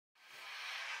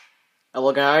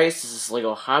Hello guys, this is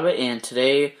Lego Hobbit, and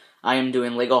today I am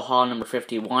doing Lego Haul number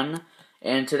 51,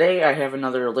 and today I have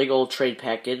another Lego trade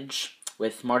package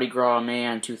with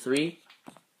Mardigrasman23.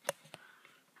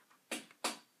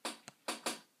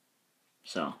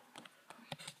 So,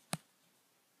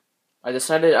 I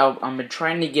decided I'm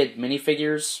trying to get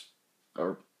minifigures,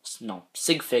 or no,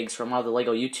 sig figs from other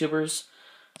Lego YouTubers,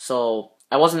 so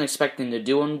I wasn't expecting to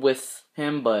do one with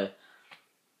him, but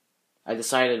I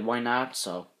decided why not,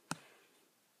 so.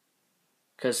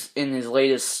 Because in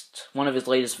one of his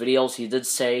latest videos, he did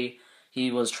say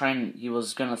he was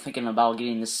thinking about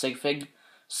getting this sig fig.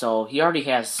 So he already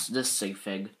has this sig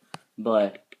fig,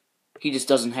 but he just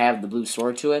doesn't have the blue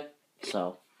sword to it.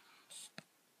 So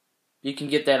you can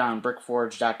get that on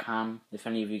brickforge.com if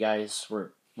any of you guys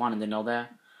were wanting to know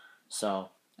that. So,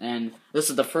 and this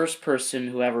is the first person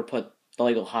who ever put the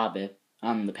Lego Hobbit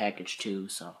on the package too.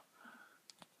 So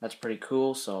that's pretty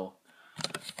cool. So.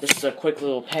 This is a quick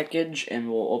little package, and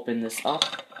we'll open this up.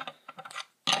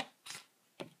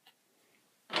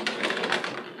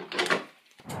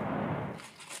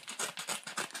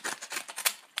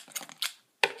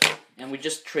 And we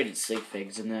just traded sig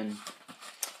figs, and then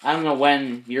I don't know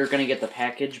when you're gonna get the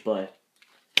package, but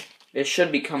it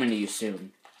should be coming to you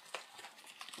soon.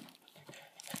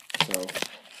 So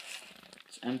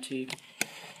it's empty.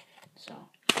 So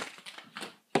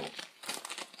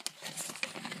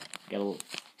got a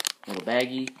little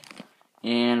baggie,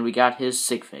 and we got his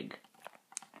sig fig.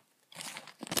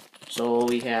 So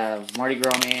we have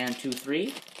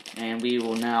Mardigrasman23, and we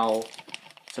will now,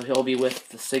 so he'll be with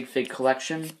the sig fig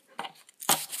collection.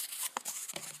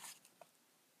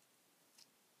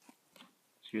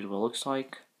 Here's what it looks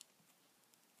like.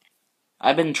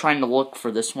 I've been trying to look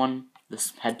for this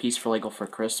headpiece for Lego for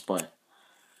Chris, but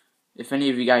if any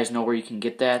of you guys know where you can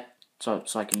get that, so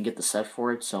I can get the set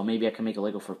for it, so maybe I can make a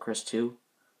Lego for Chris too.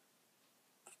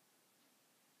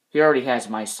 He already has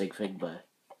my sig fig, but.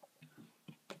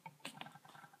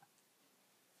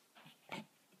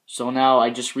 So now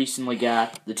I just recently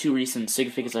got, the two recent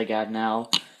sig figs I got now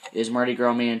is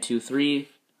Mardigrasman23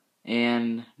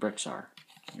 and Bricksar.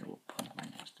 Here, we'll put my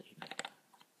next tape.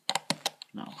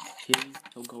 No,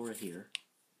 he'll go right here.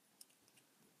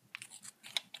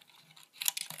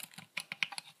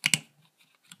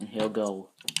 And he'll go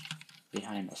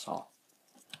behind us all.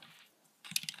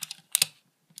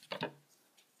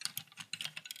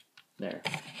 There.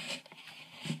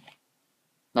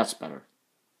 That's better.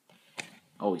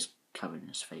 Always covering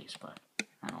his face, but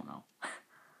I don't know.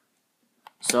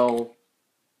 So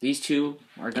these two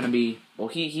are gonna be, well,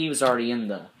 he was already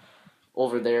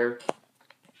over there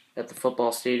at the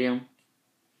football stadium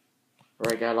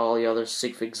where I got all the other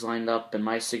sig figs lined up, and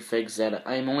my sig figs that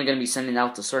I'm only gonna be sending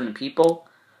out to certain people.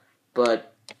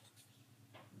 But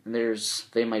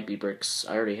they might be bricks.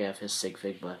 I already have his sig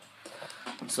fig, but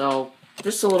so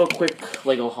just a little quick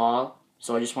Lego haul.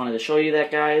 So I just wanted to show you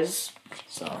that, guys.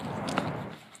 So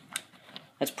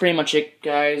that's pretty much it,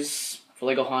 guys, for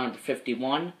Lego haul number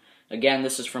 51. Again,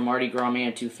 this is from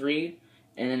Mardigrasman23,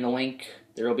 and in the link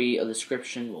there will be a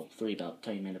description. Well, about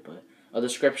 10 minutes, but a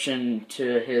description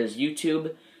to his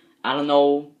YouTube. I don't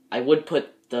know. I would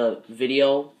put the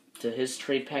video to his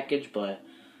trade package, but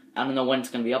I don't know when it's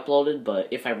going to be uploaded, but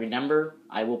if I remember,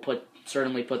 I will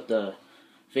certainly put the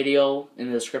video in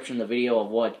the description, the video of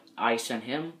what I sent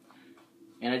him.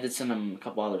 And I did send him a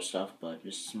couple other stuff, but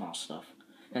just small stuff.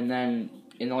 And then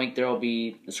in the link there will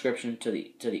be description to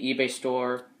the eBay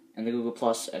store and the Google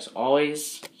Plus as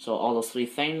always. So all those three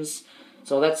things.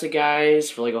 So that's it, guys,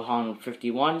 for Lego Haul number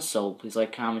 51. So please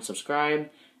like, comment, subscribe,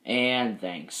 and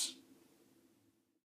thanks.